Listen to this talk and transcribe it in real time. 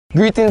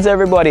Greetings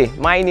everybody,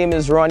 my name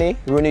is Runi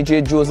Jay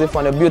Joseph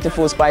on the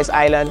beautiful Spice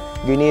Island,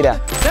 Grenada.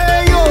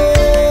 Hey yo,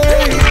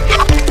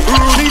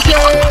 Runi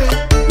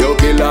Jay, yo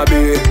killer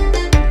be,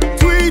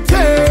 tweet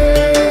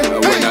it.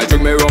 When I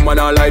drink me rum and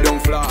I lie down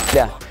flat.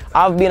 Yeah,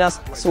 I've been a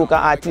soca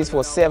artist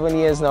for 7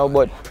 years now,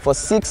 but for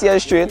 6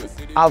 years straight,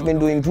 I've been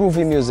doing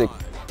groovy music.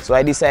 So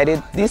I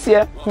decided this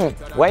year,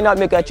 why not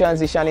make a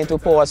transition into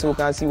power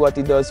soca and see what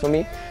it does for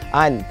me.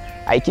 And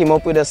I came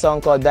up with a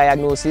song called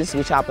Diagnosis,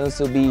 which happens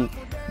to be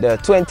the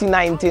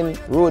 2019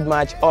 Road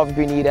March of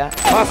Grenada.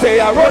 I say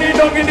I'm running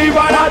down in the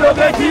van, I don't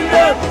get in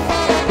there.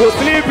 Go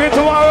sleeping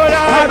tomorrow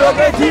night, I don't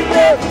get in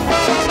there.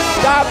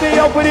 Stop me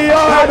up with the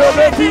yard, I don't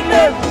get in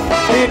there.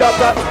 Need up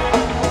that.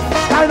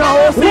 I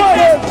know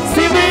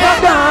see me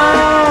up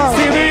down,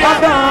 see me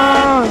up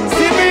down,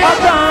 see me up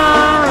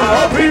down.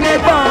 I'll bring it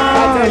back,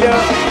 I tell you,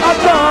 up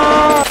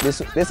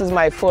down. This is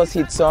my first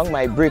hit song,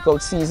 my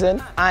breakout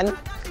season, and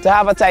to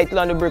have a title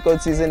on the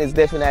breakout season is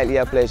definitely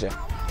a pleasure.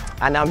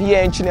 And I'm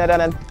here in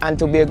Trinidad and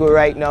Tobago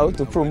right now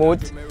to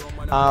promote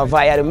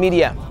via the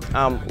media.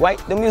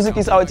 The music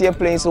is out here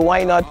playing, so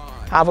why not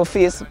have a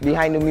face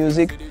behind the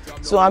music?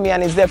 So I'm here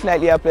and it's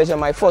definitely a pleasure.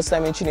 My first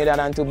time in Trinidad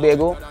and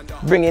Tobago,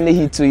 bringing the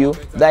heat to you,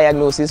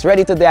 Diagnosis,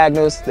 ready to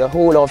diagnose the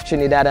whole of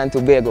Trinidad and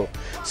Tobago.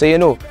 So you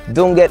know,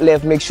 don't get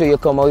left, make sure you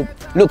come out,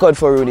 look out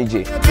for Runi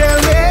Jay. Tell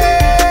me,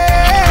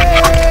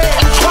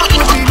 what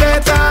could be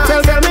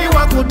better? Tell me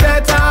what could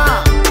better?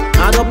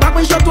 I go back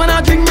my shot when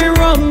I drink me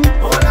rum.